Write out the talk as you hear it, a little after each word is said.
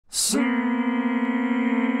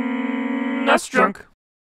SNESdrunk.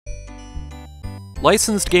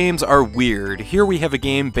 Licensed games are weird. Here we have a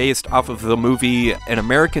game based off of the movie An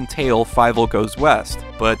American Tail, Fievel Goes West.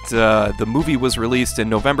 But the movie was released in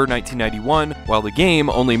November 1991, while the game,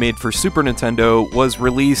 only made for Super Nintendo, was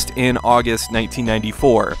released in August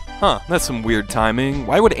 1994. Huh, that's some weird timing.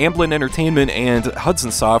 Why would Amblin Entertainment and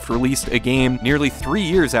Hudson Soft release a game nearly 3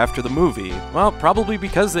 years after the movie? Well, probably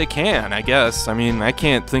because they can, I guess. I mean, I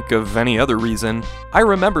can't think of any other reason. I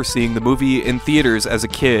remember seeing the movie in theaters as a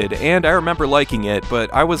kid, and I remember liking it,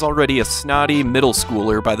 but I was already a snotty middle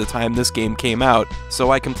schooler by the time this game came out,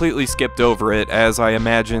 so I completely skipped over it, as I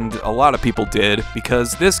imagined a lot of people did,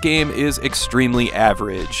 because this game is extremely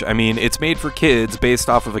average. I mean, it's made for kids based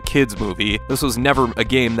off of a kids movie. This was never a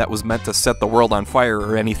game that was meant to set the world on fire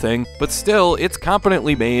or anything, but still, it's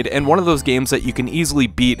competently made and one of those games that you can easily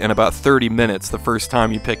beat in about 30 minutes the first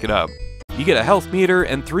time you pick it up. You get a health meter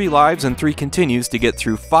and 3 lives and 3 continues to get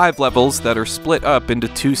through 5 levels that are split up into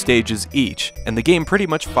 2 stages each, and the game pretty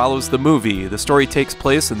much follows the movie. The story takes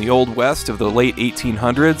place in the Old West of the late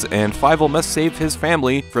 1800s, and Fievel must save his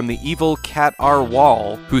family from the evil Cat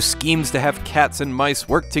Wall, who schemes to have cats and mice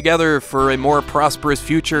work together for a more prosperous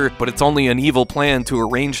future, but it's only an evil plan to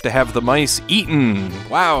arrange to have the mice eaten.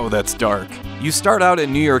 Wow, that's dark. You start out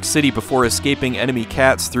in New York City before escaping enemy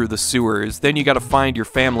cats through the sewers, then you gotta find your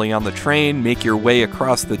family on the train, make your way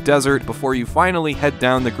across the desert before you finally head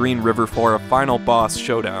down the Green River for a final boss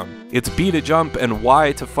showdown. It's B to jump and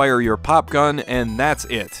Y to fire your pop gun, and that's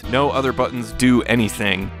it. No other buttons do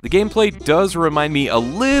anything. The gameplay does remind me a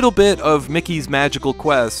little bit of Mickey's Magical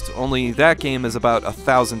Quest, only that game is about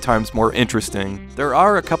 1,000 times more interesting. There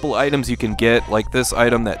are a couple items you can get, like this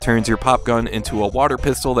item that turns your pop gun into a water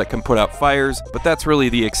pistol that can put out fires, but that's really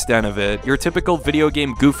the extent of it. Your typical video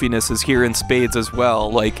game goofiness is here in spades as well,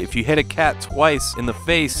 like if you hit a cat twice in the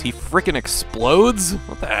face, he frickin' explodes?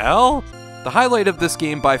 What the hell? The highlight of this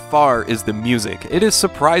game by far is the music. It is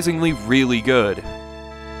surprisingly really good.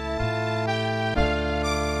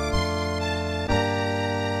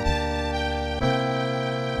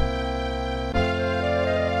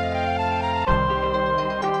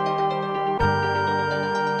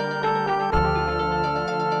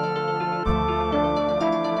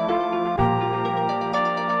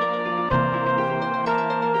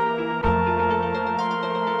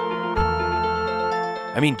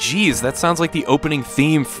 I mean, geez, that sounds like the opening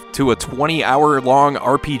theme to a 20-hour-long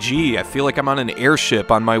RPG. I feel like I'm on an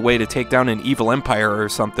airship on my way to take down an evil empire or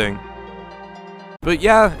something. But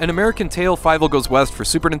yeah, An American Tail, Fievel Goes West for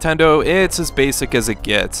Super Nintendo, it's as basic as it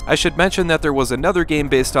gets. I should mention that there was another game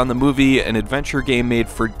based on the movie, an adventure game made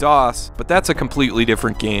for DOS, but that's a completely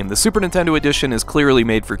different game. The Super Nintendo edition is clearly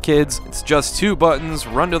made for kids. It's just 2 buttons,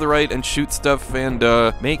 run to the right and shoot stuff, and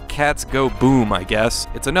make cats go boom, I guess.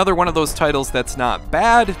 It's another one of those titles that's not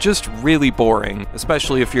bad, just really boring,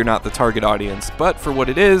 especially if you're not the target audience, but for what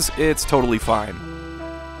it is, it's totally fine.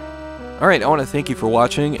 Alright, I want to thank you for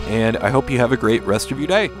watching, and I hope you have a great rest of your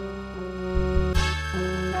day.